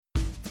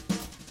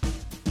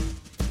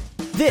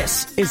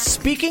This is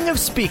Speaking of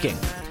Speaking,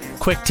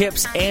 quick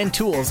tips and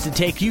tools to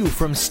take you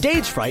from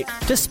stage fright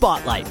to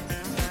spotlight.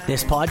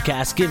 This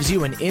podcast gives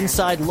you an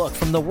inside look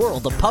from the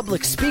world of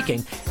public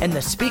speaking and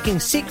the speaking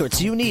secrets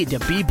you need to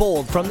be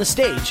bold from the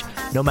stage,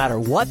 no matter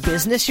what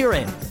business you're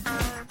in.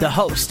 The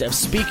host of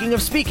Speaking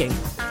of Speaking,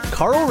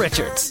 Carl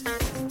Richards.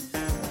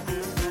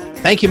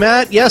 Thank you,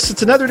 Matt. Yes,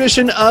 it's another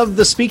edition of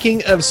the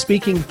Speaking of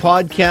Speaking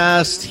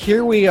podcast.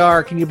 Here we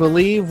are. Can you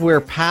believe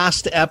we're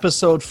past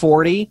episode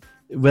 40?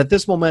 With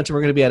this momentum, we're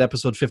going to be at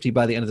episode 50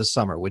 by the end of the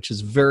summer, which is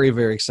very,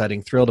 very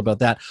exciting. Thrilled about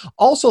that.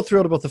 Also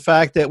thrilled about the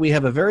fact that we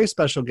have a very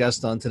special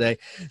guest on today.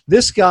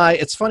 This guy,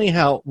 it's funny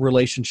how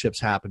relationships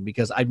happen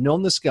because I've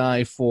known this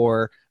guy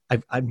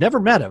I've never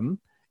met him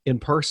in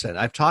person.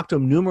 I've talked to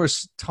him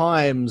numerous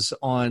times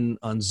on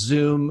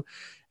Zoom.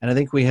 And I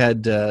think we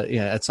had,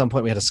 at some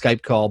point we had a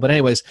Skype call. But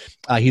anyways,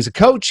 he's a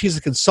coach, he's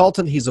a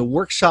consultant, he's a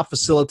workshop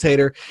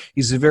facilitator.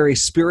 He's a very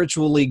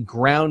spiritually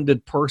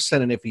grounded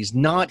person. And if he's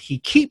not, he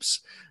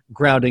keeps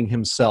grounding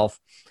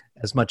himself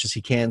as much as he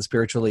can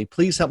spiritually.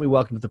 Please help me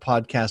welcome to the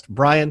podcast,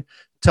 Brian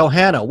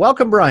Tohano.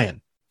 Welcome, Brian.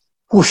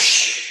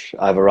 Whoosh,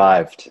 I've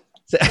arrived.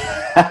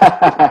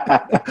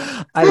 I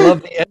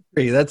love the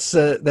entry.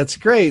 That's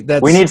great.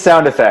 We need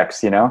sound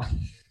effects, you know?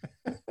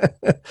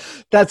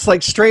 That's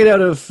like straight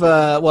out of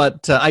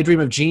I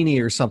Dream of Jeannie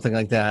or something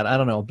like that. I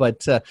don't know.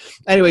 But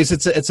anyways,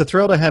 it's a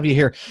thrill to have you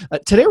here.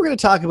 Today we're going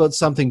to talk about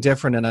something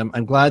different, and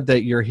I'm glad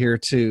that you're here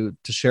to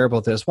share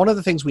about this. One of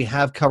the things we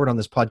have covered on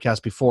this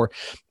podcast before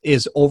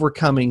is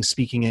overcoming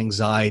speaking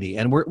anxiety.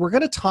 And we're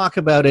going to talk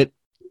about it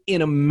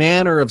in a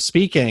manner of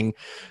speaking,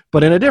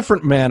 but in a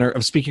different manner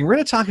of speaking. We're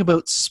going to talk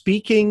about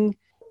speaking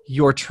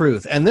your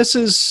truth. And this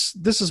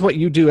is what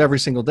you do every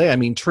single day. I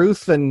mean,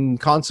 truth and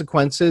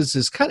consequences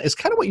is kind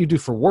of what you do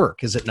for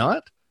work, is it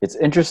not? It's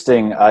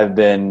interesting. I've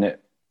been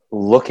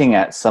looking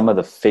at some of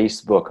the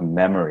Facebook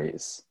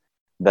memories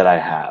that I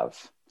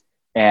have.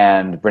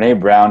 And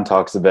Brene Brown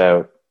talks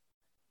about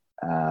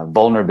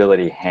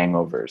vulnerability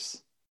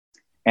hangovers.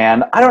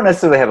 And I don't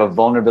necessarily have a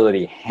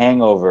vulnerability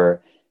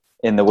hangover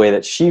in the way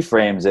that she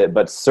frames it,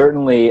 but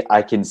certainly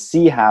I can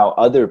see how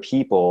other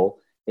people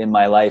in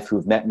my life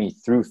who've met me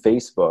through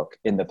Facebook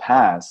in the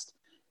past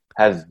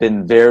have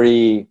been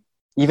very,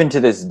 even to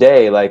this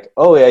day, like,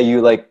 oh yeah,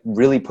 you like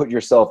really put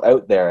yourself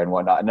out there and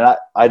whatnot. And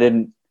I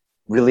didn't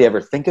really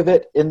ever think of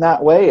it in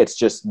that way. It's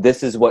just,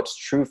 this is what's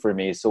true for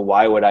me. So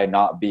why would I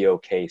not be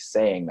okay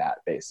saying that,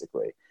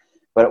 basically?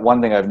 But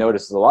one thing I've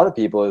noticed is a lot of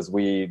people is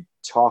we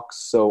talk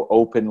so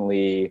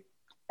openly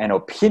and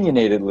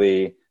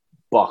opinionatedly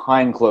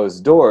behind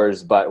closed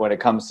doors. But when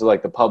it comes to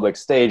like the public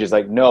stage, it's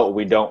like, no,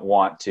 we don't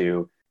want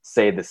to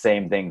say the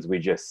same things we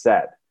just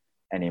said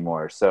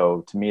anymore.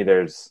 So to me,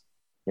 there's,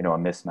 a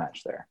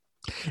mismatch there.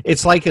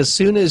 It's like as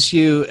soon as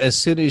you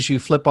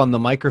flip on the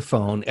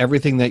microphone,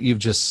 everything that you've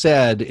just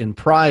said in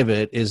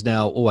private is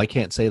now, oh, I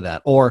can't say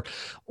that. Or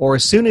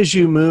as soon as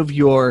you move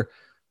your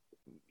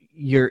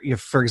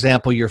for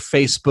example, your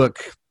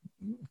Facebook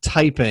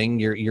typing,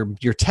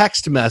 your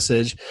text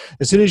message,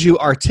 as soon as you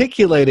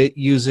articulate it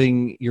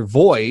using your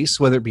voice,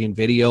 whether it be in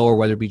video or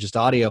whether it be just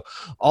audio,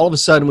 all of a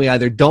sudden we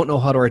either don't know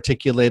how to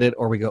articulate it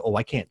or we go, oh,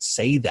 I can't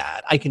say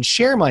that. I can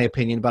share my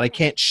opinion, but I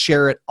can't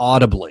share it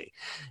audibly.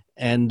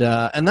 And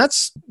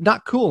that's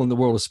not cool in the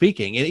world of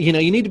speaking. You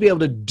need to be able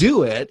to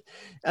do it.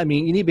 I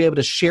mean, you need to be able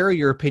to share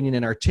your opinion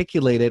and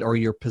articulate it or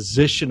your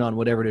position on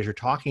whatever it is you're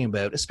talking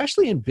about,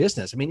 especially in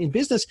business. I mean, in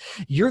business,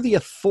 you're the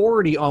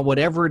authority on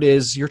whatever it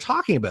is you're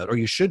talking about, or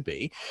you should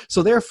be.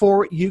 So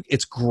therefore,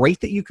 it's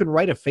great that you can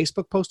write a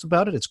Facebook post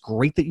about it. It's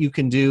great that you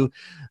can do,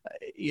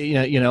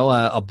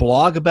 a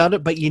blog about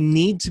it, but you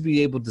need to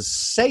be able to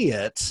say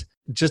it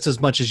just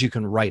as much as you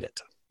can write it.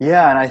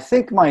 Yeah, and I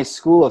think my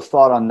school of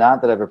thought on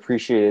that I've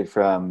appreciated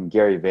from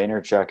Gary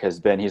Vaynerchuk has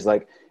been, he's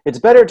like, it's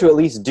better to at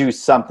least do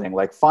something,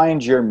 like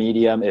find your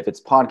medium. If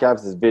it's podcast,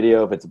 if it's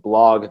video, if it's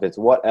blog, if it's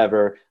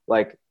whatever,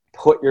 like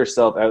put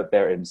yourself out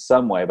there in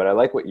some way. But I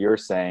like what you're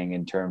saying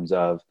in terms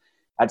of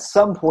at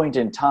some point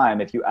in time,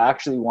 if you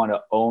actually want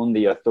to own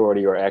the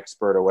authority or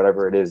expert or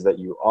whatever it is that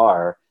you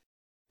are,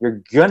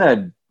 you're going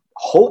to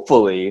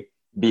hopefully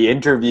be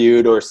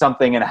interviewed or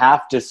something and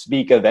have to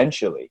speak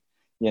eventually,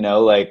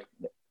 like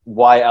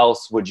why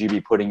else would you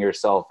be putting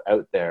yourself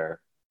out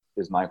there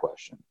is my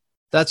question.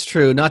 That's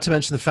true. Not to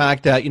mention the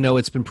fact that,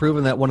 it's been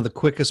proven that one of the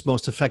quickest,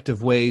 most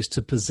effective ways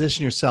to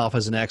position yourself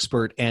as an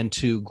expert and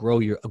to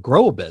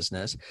grow a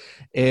business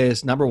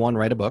is, number one,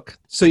 write a book.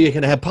 So you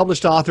can have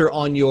published author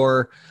on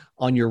your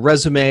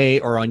resume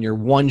or on your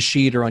one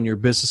sheet or on your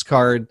business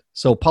card.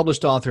 So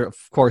published author, of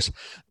course,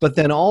 but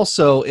then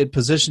also it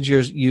positions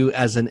you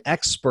as an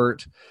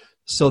expert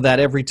so that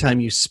every time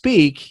you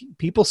speak,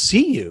 people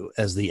see you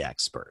as the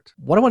expert.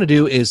 What I want to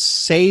do is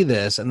say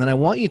this, and then I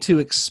want you to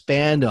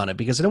expand on it,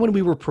 because I know when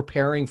we were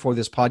preparing for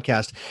this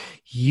podcast,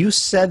 you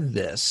said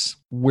this: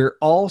 we're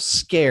all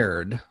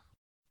scared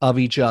of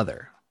each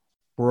other.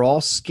 We're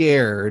all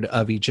scared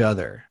of each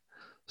other.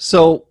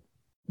 So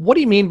what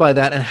do you mean by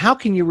that, and how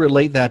can you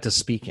relate that to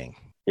speaking?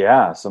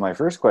 Yeah, so my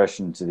first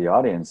question to the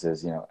audience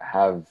is,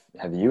 have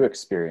you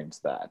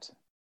experienced that?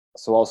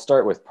 So I'll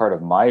start with part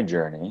of my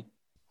journey.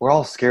 We're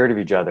all scared of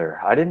each other.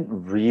 I didn't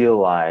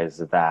realize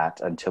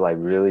that until I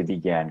really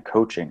began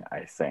coaching,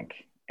 I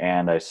think.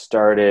 And I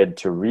started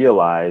to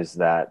realize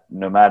that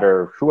no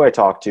matter who I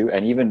talked to,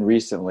 and even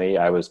recently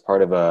I was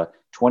part of a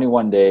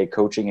 21-day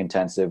coaching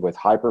intensive with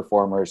high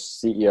performers,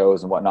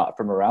 CEOs and whatnot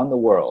from around the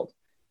world.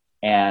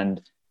 And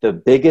the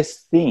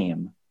biggest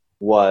theme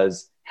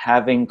was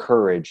having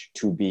courage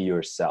to be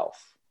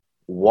yourself.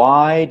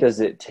 Why does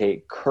it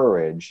take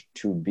courage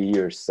to be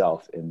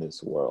yourself in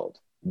this world?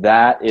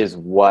 That is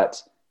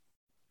what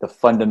the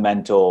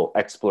fundamental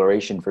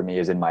exploration for me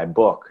is in my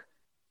book,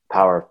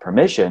 Power of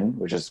Permission,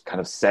 which is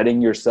kind of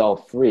setting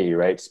yourself free,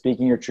 right?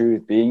 Speaking your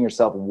truth, being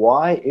yourself.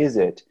 Why is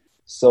it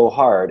so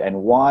hard?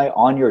 And why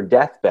on your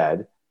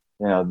deathbed,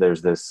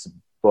 there's this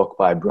book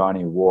by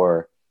Bronnie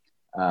Ware,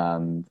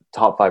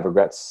 Top 5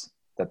 Regrets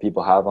That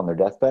People Have on Their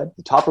Deathbed.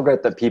 The top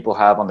regret that people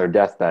have on their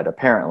deathbed,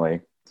 apparently,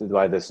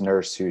 by this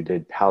nurse who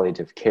did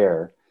palliative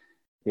care,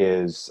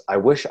 is I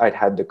wish I'd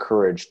had the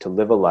courage to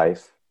live a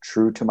life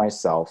true to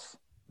myself,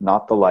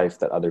 not the life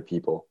that other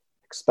people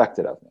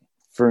expected of me.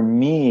 For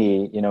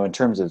me, in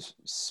terms of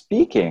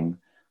speaking,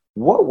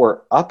 what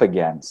we're up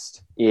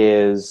against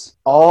is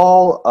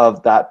all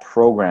of that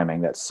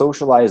programming, that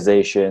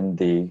socialization,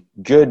 the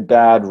good,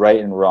 bad, right,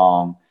 and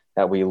wrong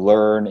that we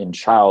learn in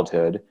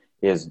childhood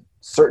is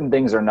certain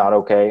things are not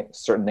okay,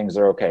 certain things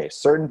are okay.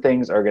 Certain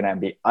things are going to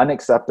be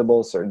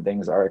unacceptable, certain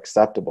things are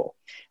acceptable.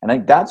 And I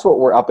think that's what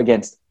we're up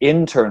against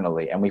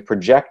internally, and we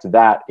project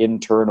those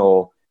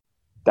internal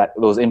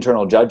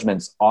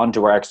judgments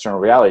onto our external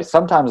reality.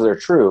 Sometimes they're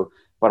true,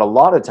 but a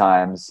lot of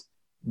times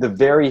the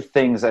very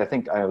things, I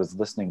think I was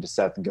listening to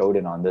Seth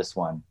Godin on this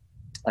one,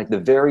 like the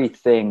very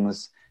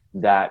things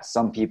that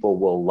some people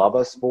will love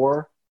us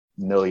for,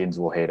 millions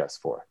will hate us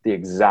for. The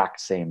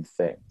exact same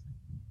thing,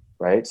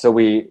 right? So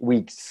we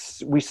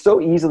so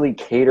easily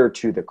cater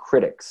to the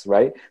critics,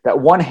 right? That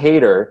one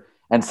hater,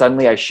 and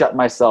suddenly I shut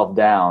myself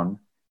down,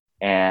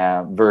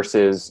 and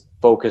versus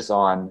focus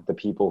on the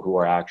people who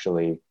are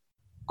actually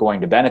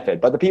going to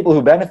benefit. But the people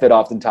who benefit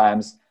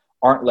oftentimes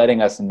aren't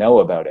letting us know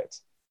about it.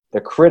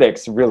 The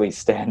critics really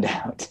stand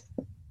out.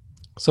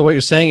 So what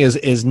you're saying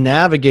is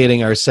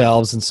navigating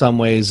ourselves in some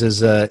ways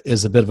is a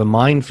bit of a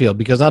minefield,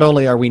 because not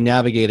only are we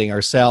navigating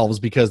ourselves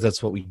because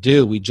that's what we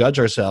do, we judge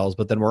ourselves,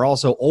 but then we're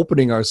also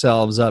opening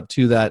ourselves up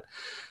to that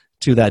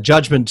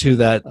judgment, to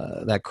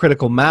that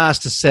critical mass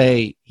to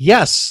say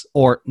yes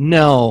or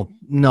no,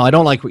 I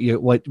don't like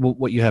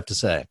what you have to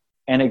say.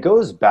 And it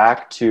goes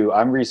back to,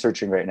 I'm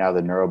researching right now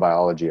the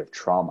neurobiology of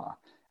trauma.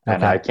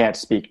 And I can't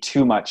speak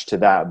too much to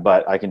that,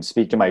 but I can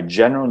speak to my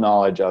general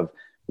knowledge of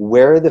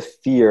where the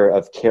fear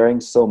of caring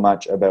so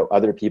much about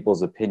other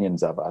people's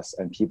opinions of us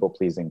and people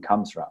pleasing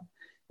comes from.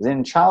 Because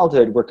in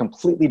childhood, we're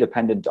completely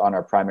dependent on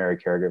our primary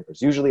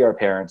caregivers, usually our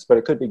parents, but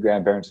it could be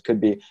grandparents, it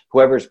could be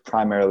whoever's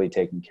primarily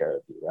taking care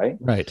of you, right?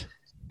 Right.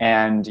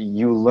 And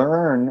you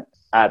learn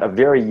at a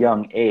very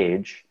young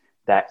age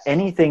that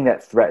anything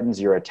that threatens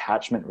your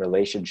attachment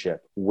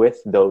relationship with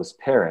those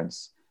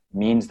parents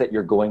means that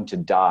you're going to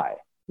die,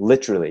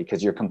 literally,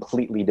 because you're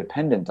completely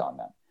dependent on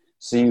them.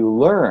 So you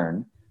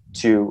learn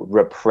to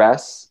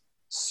repress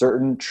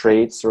certain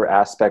traits or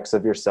aspects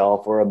of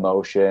yourself or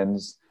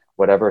emotions,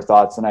 whatever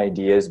thoughts and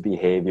ideas,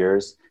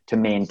 behaviors, to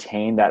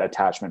maintain that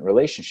attachment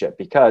relationship,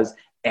 because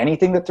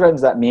anything that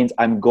threatens that means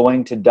I'm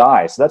going to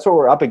die. So that's what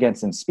we're up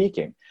against in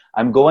speaking.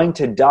 I'm going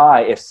to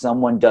die if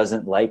someone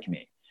doesn't like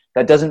me.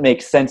 That doesn't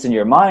make sense in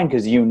your mind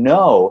because you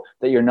know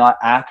that you're not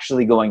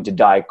actually going to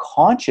die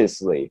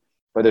consciously,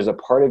 but there's a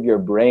part of your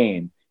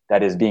brain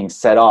that is being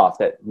set off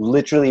that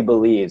literally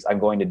believes I'm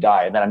going to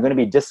die and that I'm going to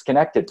be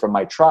disconnected from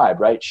my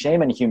tribe, right?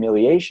 Shame and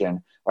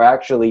humiliation are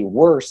actually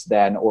worse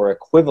than or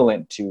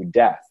equivalent to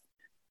death,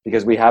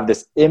 because we have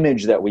this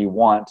image that we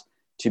want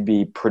to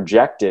be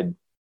projected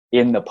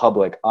in the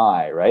public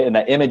eye, right? And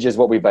that image is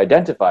what we've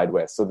identified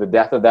with. So the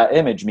death of that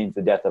image means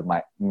the death of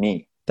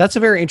me. That's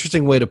a very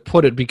interesting way to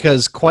put it,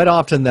 because quite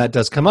often that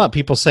does come up.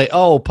 People say,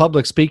 oh,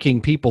 public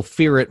speaking, people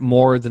fear it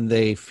more than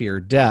they fear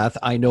death.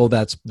 I know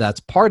that's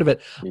part of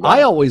it. Yeah.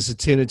 I always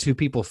attune it to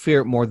people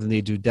fear it more than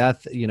they do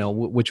death.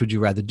 Which would you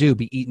rather do,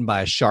 be eaten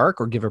by a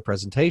shark or give a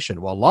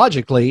presentation? Well,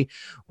 logically,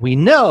 we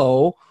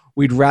know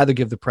we'd rather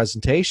give the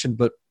presentation,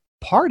 but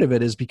part of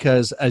it is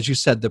because, as you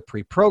said, the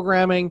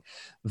pre-programming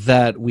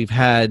that we've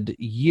had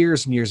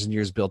years and years and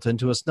years built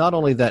into us, not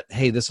only that,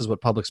 hey, this is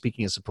what public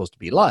speaking is supposed to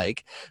be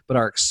like, but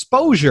our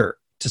exposure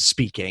to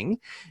speaking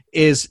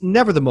is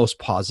never the most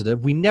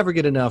positive. We never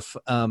get enough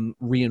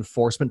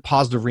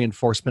positive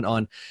reinforcement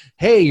on,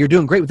 hey, you're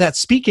doing great with that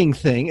speaking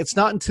thing. It's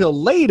not until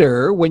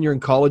later when you're in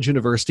college,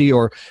 university,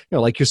 or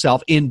like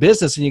yourself in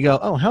business, and you go,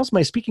 oh, how's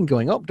my speaking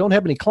going? Oh, don't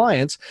have any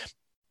clients.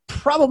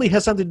 Probably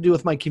has something to do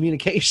with my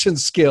communication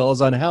skills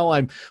on how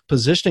I'm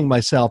positioning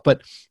myself.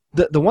 But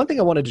the one thing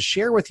I wanted to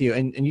share with you,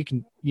 and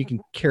you can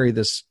carry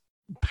this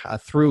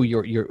through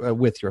your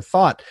with your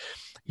thought,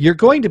 you're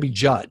going to be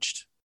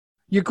judged.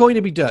 You're going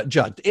to be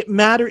judged.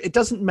 It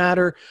doesn't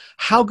matter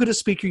how good a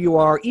speaker you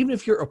are, even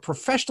if you're a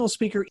professional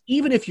speaker,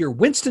 even if you're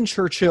Winston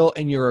Churchill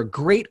and you're a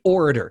great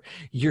orator,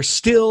 you're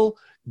still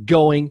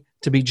going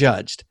to be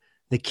judged.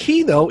 The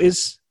key, though,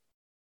 is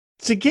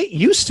to get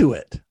used to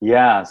it.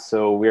 Yeah,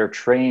 so we're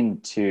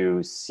trained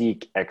to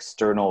seek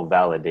external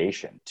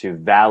validation, to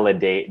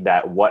validate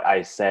that what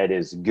I said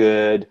is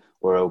good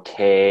or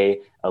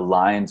okay,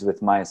 aligns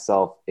with my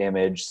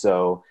self-image.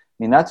 So, I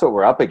mean, that's what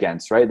we're up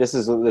against, right? This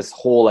is this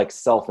whole like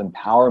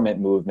self-empowerment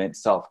movement,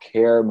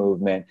 self-care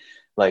movement,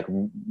 like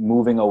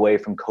moving away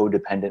from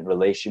codependent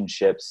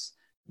relationships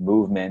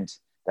movement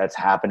that's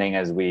happening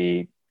as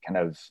we kind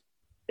of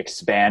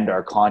expand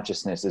our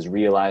consciousness, is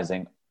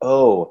realizing,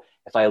 oh,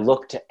 if I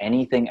look to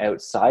anything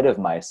outside of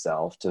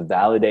myself to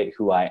validate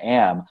who I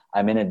am,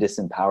 I'm in a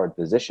disempowered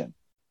position,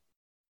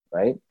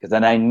 right? Because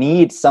then I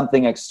need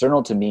something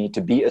external to me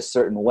to be a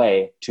certain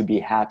way, to be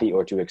happy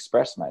or to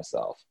express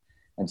myself.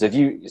 And so if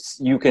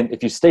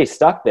you stay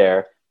stuck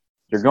there,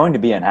 you're going to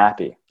be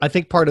unhappy. I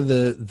think part of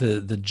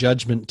the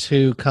judgment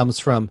too comes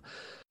from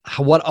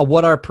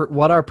what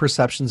our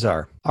perceptions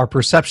are. Our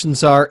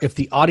perceptions are, if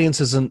the audience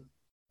isn't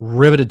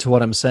riveted to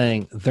what I'm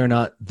saying, they're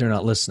not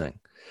listening.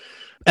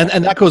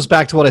 And that goes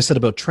back to what I said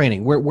about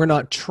training. We're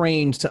not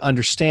trained to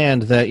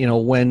understand that, you know,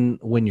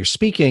 when you're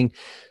speaking,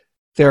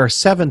 there are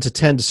 7 to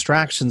 10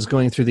 distractions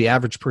going through the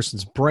average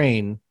person's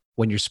brain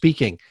when you're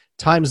speaking.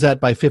 Times that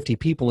by 50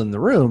 people in the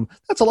room,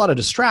 that's a lot of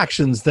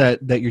distractions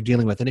that you're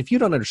dealing with. And if you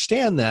don't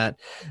understand that,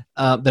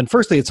 then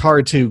firstly, it's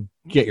hard to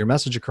get your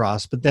message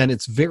across, but then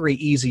it's very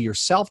easy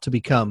yourself to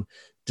become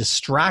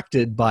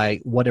distracted by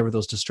whatever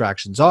those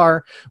distractions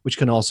are, which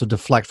can also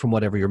deflect from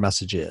whatever your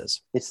message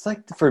is. It's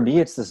like, for me,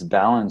 it's this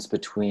balance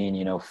between,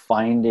 you know,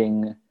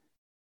 finding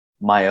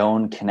my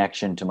own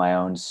connection to my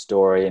own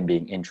story and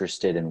being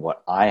interested in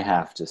what I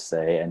have to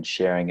say and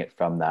sharing it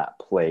from that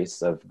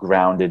place of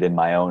grounded in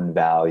my own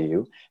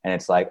value. And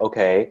it's like,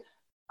 okay,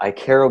 I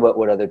care about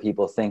what other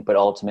people think, but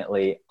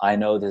ultimately I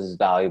know this is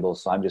valuable,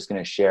 so I'm just going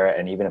to share it.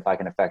 And even if I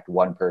can affect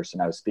one person,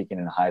 I was speaking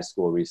in high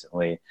school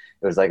recently.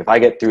 It was like, if I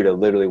get through to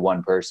literally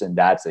one person,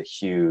 that's a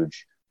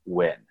huge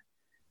win.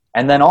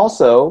 And then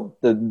also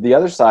the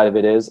other side of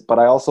it is, but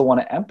I also want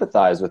to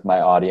empathize with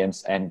my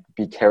audience and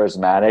be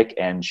charismatic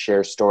and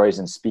share stories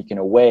and speak in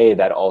a way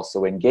that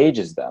also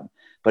engages them.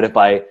 But if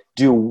I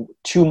do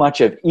too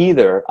much of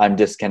either, I'm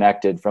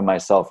disconnected from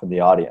myself and the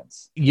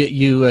audience.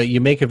 You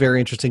make a very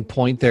interesting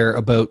point there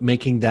about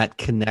making that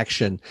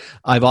connection.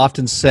 I've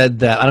often said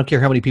that I don't care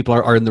how many people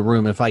are in the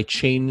room. If I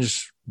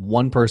change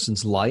one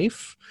person's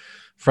life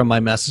from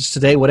my message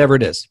today, whatever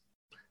it is,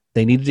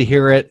 they needed to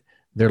hear it,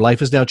 their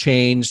life is now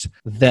changed,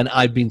 then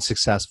I've been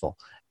successful.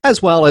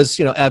 As well as,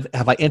 you know, have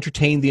I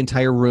entertained the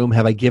entire room?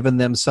 Have I given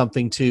them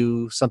something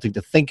to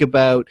think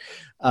about?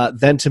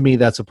 Then to me,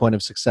 that's a point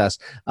of success.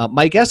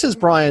 My guest is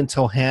Brian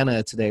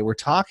Tohana today. We're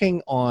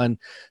talking on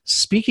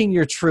speaking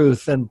your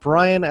truth. And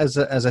Brian, as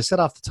I said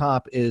off the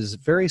top, is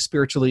very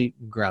spiritually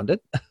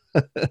grounded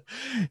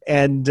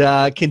and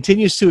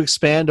continues to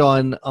expand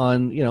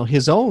on you know,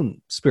 his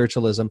own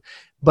spiritualism,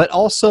 but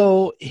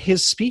also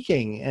his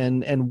speaking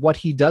and what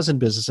he does in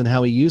business and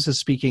how he uses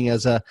speaking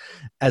as a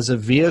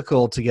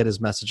vehicle to get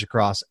his message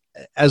across,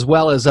 as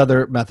well as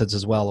other methods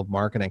as well of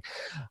marketing.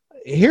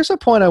 Here's a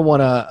point I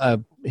want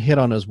to hit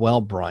on as well,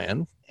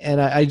 Brian,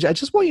 and I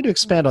just want you to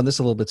expand on this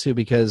a little bit too,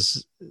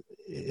 because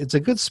it's a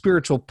good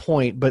spiritual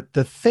point. But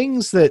the thing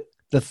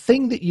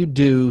that you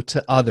do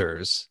to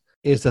others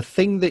is the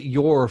thing that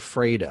you're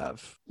afraid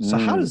of. So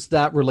how does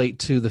that relate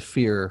to the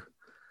fear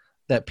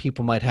that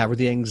people might have, or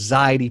the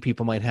anxiety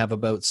people might have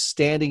about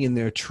standing in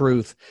their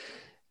truth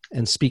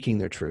and speaking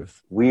their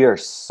truth? We are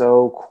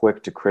so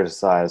quick to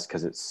criticize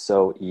because it's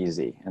so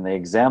easy. And the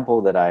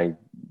example that I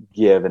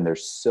give, and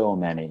there's so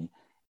many,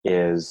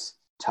 is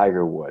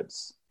Tiger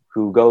Woods,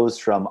 who goes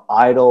from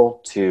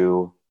idol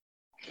to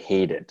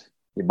hated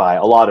by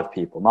a lot of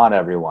people, not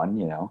everyone,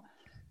 you know,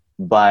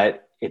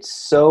 but it's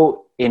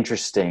so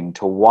interesting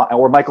to watch.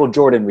 Or Michael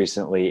Jordan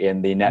recently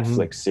in the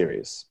Netflix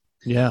series.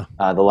 Yeah.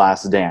 The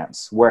Last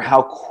Dance, where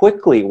how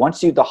quickly,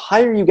 the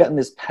higher you get in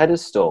this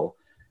pedestal,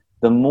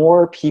 the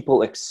more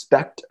people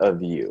expect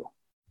of you.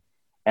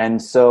 And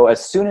so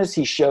as soon as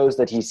he shows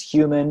that he's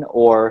human,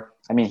 or,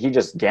 I mean, he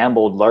just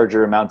gambled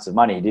larger amounts of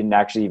money. He didn't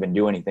actually even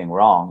do anything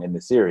wrong in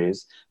the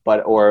series,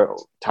 or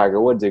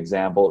Tiger Woods'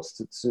 example,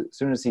 as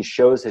soon as he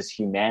shows his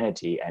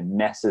humanity and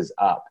messes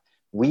up,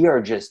 we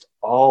are just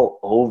all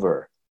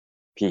over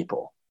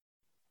people.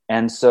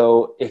 And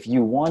so if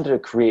you want to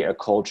create a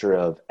culture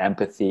of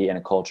empathy and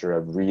a culture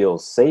of real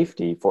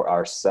safety for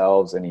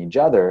ourselves and each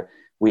other,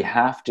 we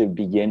have to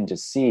begin to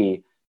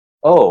see,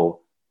 oh,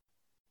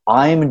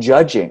 I'm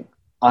judging,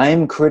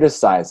 I'm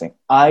criticizing,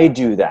 I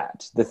do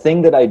that. The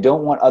thing that I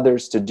don't want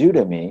others to do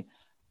to me,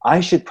 I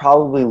should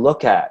probably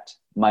look at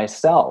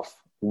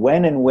myself.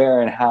 When and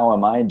where and how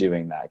am I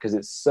doing that? Because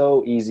it's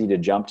so easy to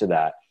jump to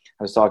that.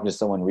 I was talking to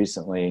someone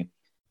recently,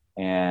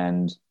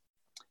 and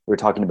we were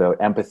talking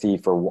about empathy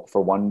for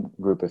one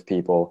group of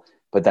people,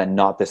 but then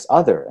not this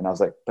other. And I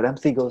was like, but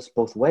empathy goes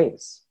both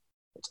ways.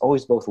 It's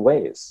always both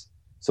ways.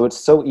 So it's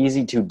so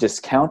easy to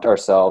discount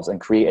ourselves and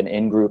create an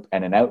in-group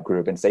and an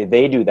out-group and say,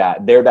 they do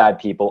that, they're bad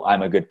people,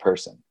 I'm a good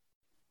person,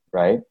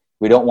 right?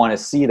 We don't want to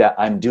see that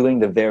I'm doing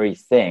the very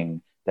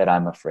thing that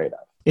I'm afraid of.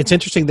 It's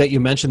interesting that you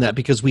mentioned that,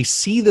 because we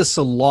see this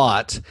a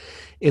lot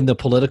in the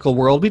political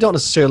world. We don't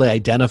necessarily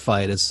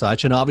identify it as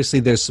such. And obviously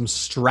there's some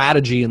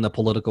strategy in the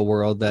political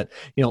world that,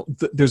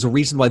 there's a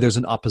reason why there's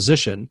an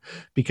opposition,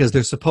 because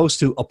they're supposed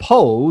to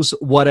oppose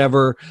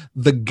whatever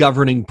the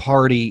governing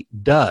party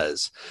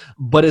does.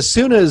 But as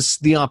soon as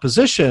the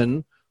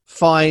opposition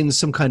finds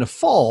some kind of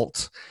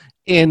fault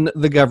in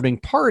the governing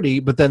party,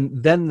 but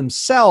then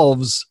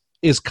themselves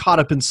is caught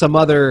up in some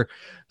other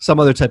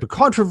type of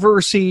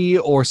controversy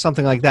or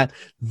something like that,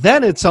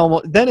 then it's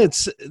not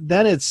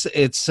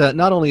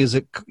only is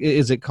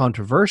it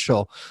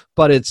controversial,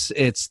 but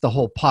it's the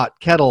whole pot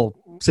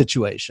kettle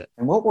situation.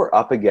 And what we're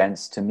up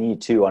against, to me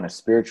too, on a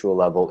spiritual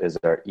level, is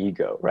our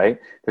ego, right?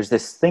 There's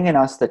this thing in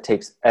us that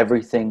takes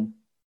everything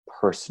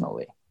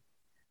personally,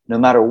 no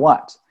matter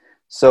what.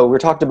 So we're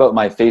talked about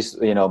my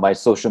my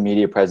social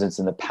media presence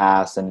in the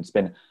past,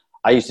 and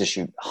I used to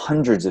shoot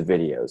hundreds of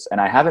videos,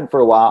 and I haven't for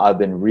a while. I've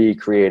been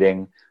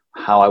recreating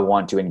how I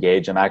want to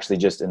engage. I'm actually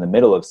just in the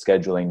middle of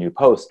scheduling new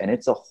posts, and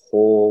it's a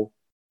whole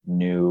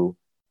new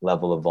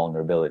level of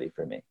vulnerability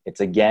for me. It's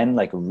again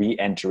like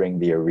re-entering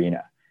the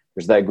arena.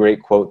 There's that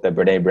great quote that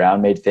Brene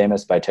Brown made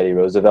famous by Teddy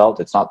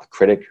Roosevelt. It's not the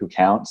critic who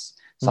counts.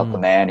 It's not the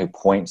man who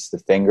points the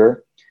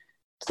finger.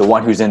 It's the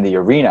one who's in the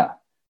arena,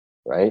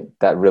 right?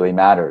 That really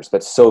matters.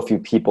 But so few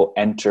people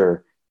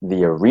enter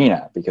the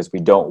arena because we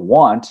don't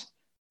want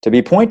to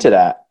be pointed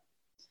at.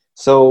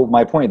 So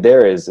my point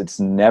there is, it's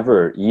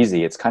never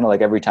easy. It's kind of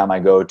like every time I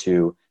go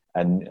to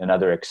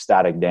another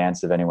ecstatic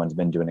dance, if anyone's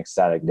been to an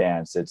ecstatic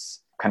dance,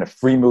 it's kind of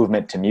free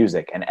movement to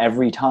music. And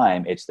every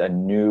time it's a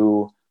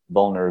new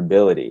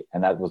vulnerability.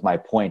 And that was my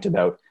point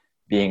about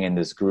being in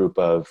this group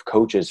of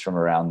coaches from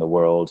around the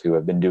world who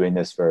have been doing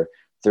this for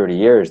 30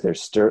 years.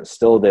 There's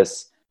still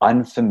this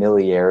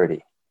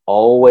unfamiliarity.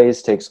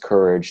 Always takes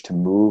courage to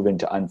move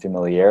into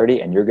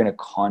unfamiliarity, and you're going to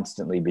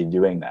constantly be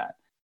doing that.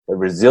 But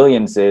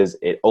resilience is,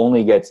 it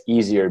only gets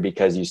easier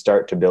because you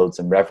start to build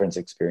some reference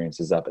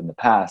experiences up in the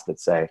past that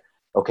say,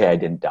 okay, I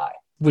didn't die.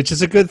 Which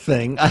is a good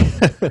thing.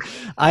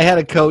 I had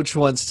a coach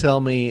once tell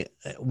me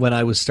when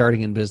I was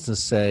starting in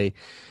business, say,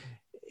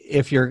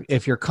 if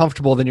you're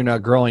comfortable, then you're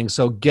not growing.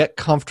 So get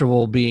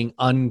comfortable being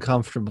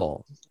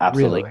uncomfortable.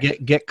 Absolutely. Really,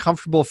 get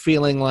comfortable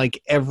feeling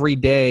like every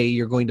day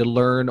you're going to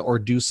learn or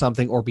do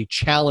something or be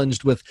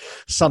challenged with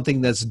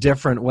something that's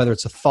different, whether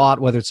it's a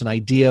thought, whether it's an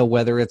idea,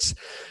 whether it's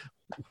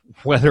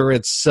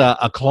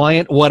a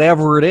client,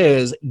 whatever it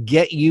is.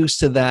 Get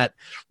used to that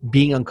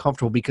being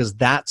uncomfortable, because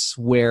that's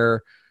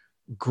where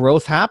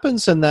growth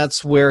happens, and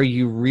that's where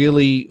you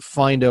really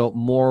find out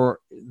more,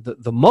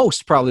 the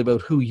most probably,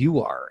 about who you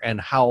are and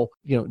how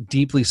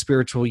deeply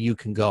spiritual you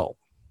can go.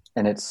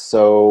 And it's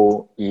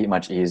so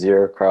much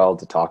easier, Carl,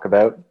 to talk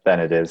about than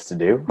it is to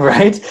do,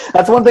 right?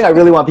 That's one thing I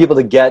really want people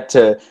to get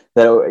to,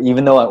 that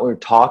even though we're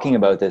talking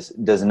about this,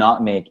 does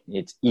not make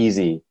it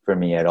easy for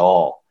me at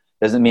all.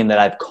 Doesn't mean that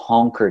I've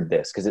conquered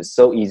this, because it's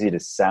so easy to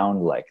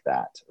sound like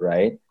that,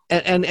 right?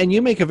 And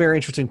you make a very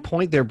interesting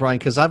point there, Brian,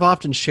 because I've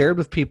often shared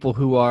with people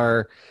who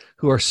are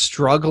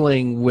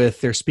struggling with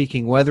their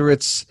speaking, whether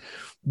it's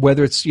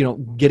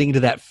getting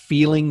into that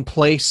feeling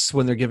place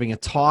when they're giving a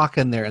talk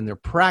and they're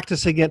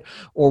practicing it,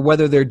 or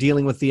whether they're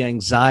dealing with the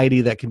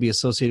anxiety that can be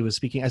associated with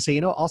speaking. I'll say,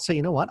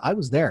 you know what? I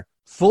was there.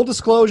 Full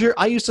disclosure,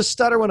 I used to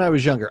stutter when I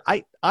was younger.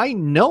 I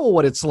know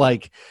what it's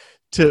like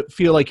to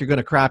feel like you're going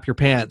to crap your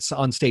pants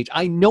on stage.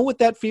 I know what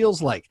that feels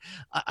like.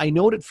 I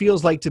know what it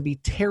feels like to be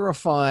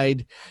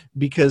terrified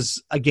because,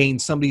 again,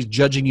 somebody's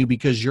judging you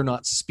because you're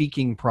not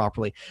speaking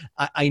properly.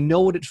 I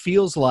know what it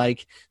feels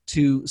like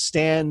to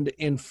stand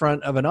in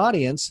front of an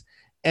audience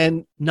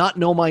and not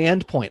know my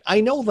end point.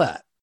 I know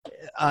that.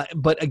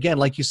 But again,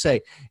 like you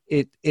say,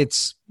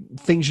 it's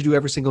things you do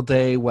every single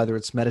day, whether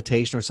it's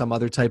meditation or some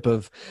other type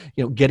of,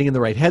 getting in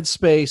the right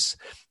headspace,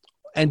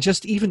 and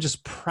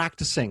just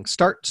practicing.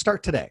 Start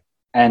today.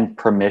 And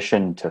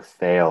permission to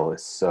fail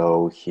is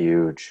so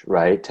huge,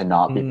 right? To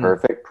not be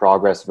perfect.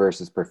 Progress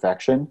versus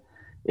perfection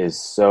is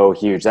so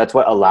huge. That's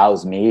what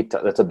allows me to,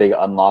 that's a big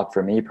unlock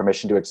for me.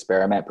 Permission to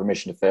experiment,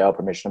 permission to fail,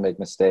 permission to make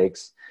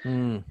mistakes,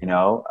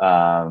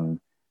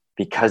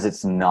 because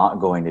it's not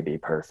going to be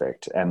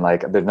perfect. And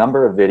like the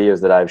number of videos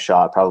that I've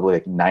shot, probably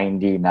like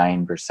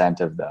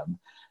 99% of them,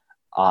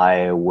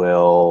 I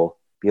will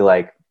be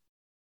like,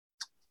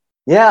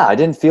 yeah, I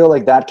didn't feel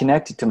like that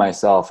connected to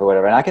myself or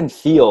whatever. And I can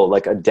feel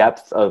like a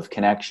depth of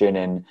connection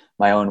in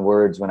my own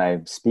words when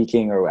I'm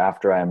speaking or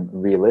after I'm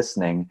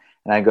re-listening.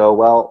 And I go,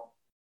 well,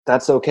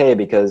 that's okay,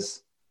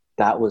 because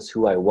that was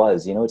who I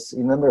was. It's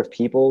the number of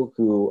people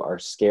who are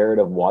scared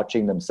of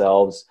watching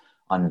themselves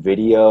on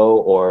video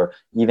or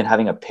even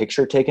having a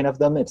picture taken of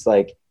them. It's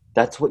like,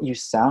 that's what you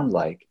sound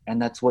like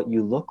and that's what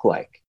you look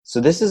like.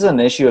 So this is an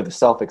issue of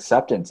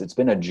self-acceptance. It's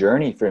been a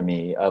journey for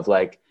me of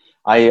like,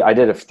 I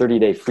did a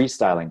 30-day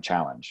freestyling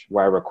challenge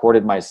where I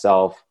recorded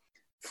myself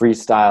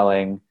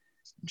freestyling,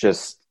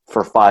 just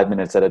for 5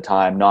 minutes at a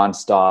time,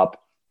 nonstop.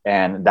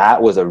 And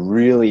that was a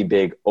really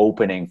big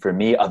opening for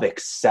me of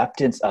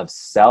acceptance of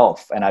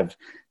self. And I've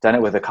done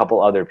it with a couple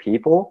other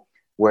people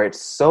where it's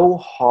so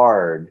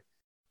hard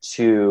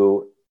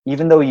to,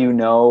 even though you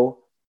know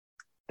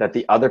that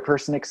the other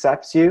person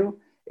accepts you,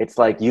 it's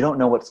like you don't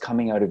know what's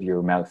coming out of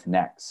your mouth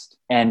next.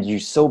 And you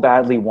so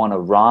badly want to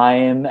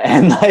rhyme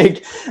and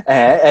like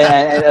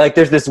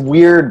there's this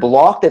weird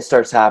block that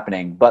starts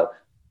happening, but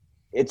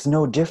it's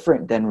no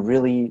different than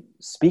really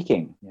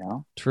speaking, you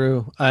know?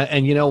 True.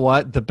 And you know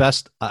what?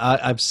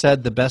 I've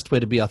said the best way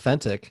to be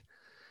authentic,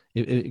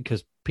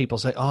 because people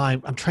say, oh,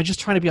 I'm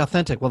just trying to be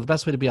authentic. Well, the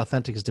best way to be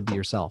authentic is to be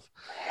yourself.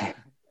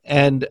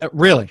 And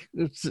really,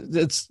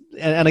 it's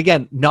and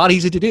again, not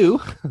easy to do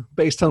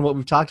based on what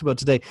we've talked about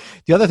today.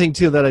 The other thing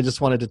too that I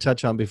just wanted to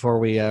touch on before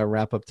we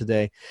wrap up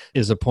today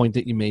is a point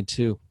that you made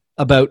too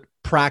about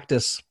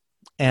practice.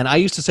 And I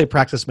used to say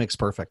practice makes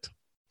perfect,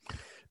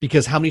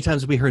 because how many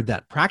times have we heard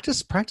that?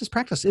 Practice, practice,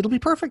 practice. It'll be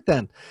perfect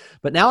then.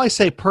 But now I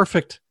say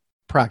perfect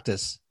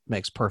practice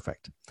makes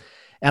perfect.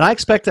 And I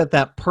expect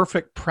that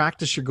perfect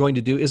practice you're going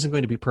to do isn't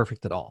going to be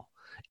perfect at all.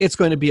 It's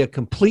going to be a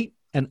complete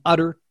and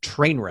utter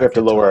train wreck. We have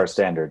to lower our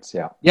standards.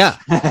 Yeah. Yeah.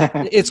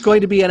 It's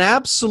going to be an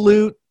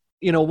absolute,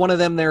 one of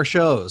them there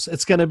shows.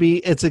 It's going to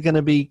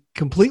be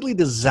completely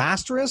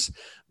disastrous,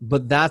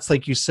 but that's,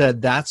 like you said,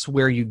 that's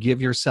where you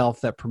give yourself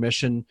that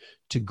permission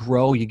to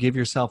grow. You give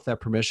yourself that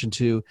permission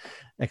to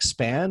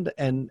expand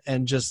and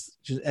just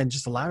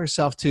allow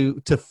yourself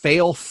to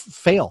fail.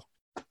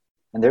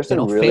 And there's a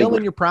really fail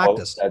in your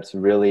practice that's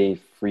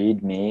really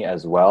freed me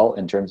as well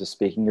in terms of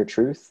speaking your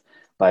truth,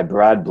 by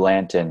Brad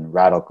Blanton,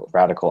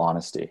 Radical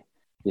Honesty.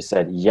 He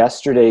said,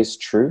 yesterday's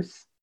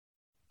truth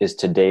is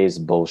today's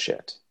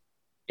bullshit.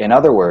 In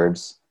other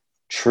words,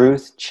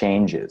 truth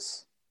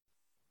changes.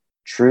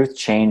 Truth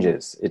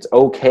changes. It's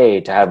okay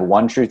to have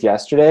one truth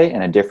yesterday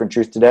and a different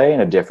truth today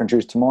and a different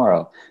truth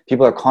tomorrow.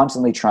 People are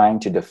constantly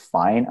trying to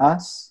define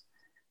us,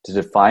 to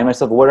define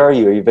myself. What are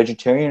you? Are you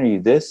vegetarian? Are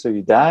you this? Are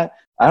you that?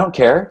 I don't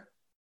care.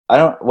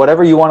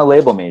 Whatever you want to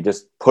label me,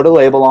 just put a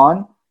label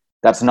on.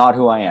 That's not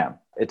who I am.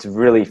 It's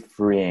really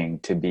freeing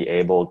to be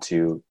able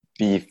to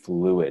be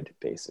fluid,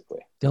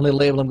 basically. The only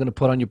label I'm going to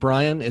put on you,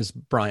 Brian, is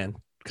Brian,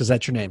 because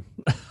that's your name.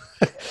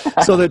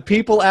 So that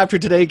people after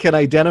today can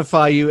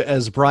identify you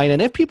as Brian.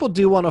 And if people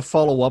do want to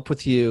follow up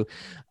with you,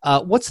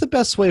 what's the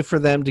best way for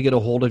them to get a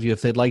hold of you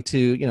if they'd like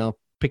to,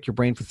 pick your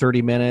brain for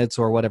 30 minutes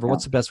or whatever? Yeah.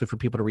 What's the best way for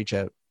people to reach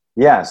out?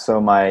 Yeah, so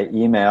my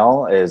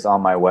email is on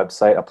my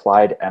website,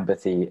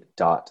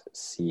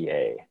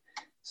 appliedempathy.ca.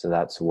 So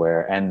that's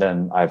where, and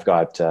then I've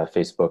got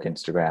Facebook,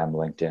 Instagram,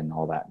 LinkedIn,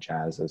 all that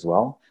jazz as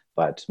well.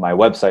 But my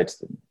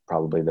website's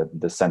probably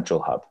the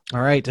central hub.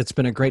 All right. It's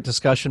been a great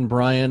discussion,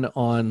 Brian,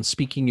 on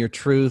speaking your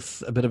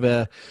truth, a bit of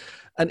an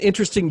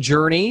interesting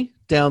journey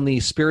down the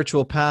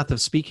spiritual path of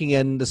speaking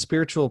and the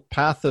spiritual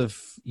path of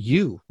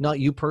you, not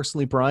you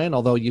personally, Brian,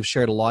 although you've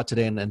shared a lot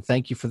today, and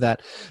thank you for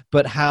that,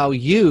 but how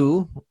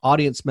you,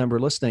 audience member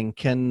listening,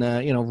 can,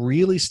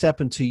 really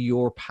step into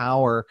your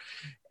power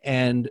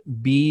and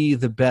be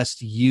the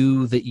best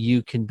you that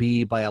you can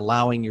be by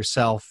allowing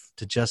yourself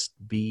to just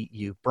be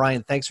you.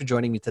 Brian, thanks for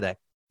joining me today.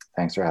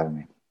 Thanks for having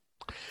me.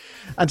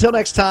 Until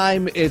next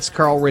time, it's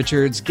Carl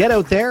Richards. Get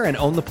out there and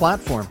own the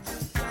platform.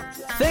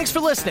 Thanks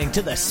for listening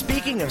to the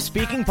Speaking of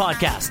Speaking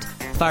podcast.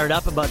 Fired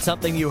up about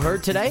something you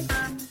heard today?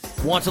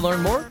 Want to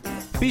learn more?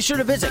 Be sure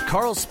to visit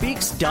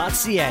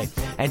carlspeaks.ca.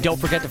 And don't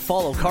forget to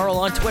follow Carl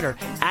on Twitter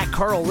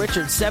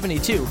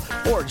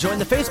 @CarlRichards72 or join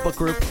the Facebook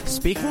group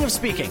Speaking of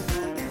Speaking.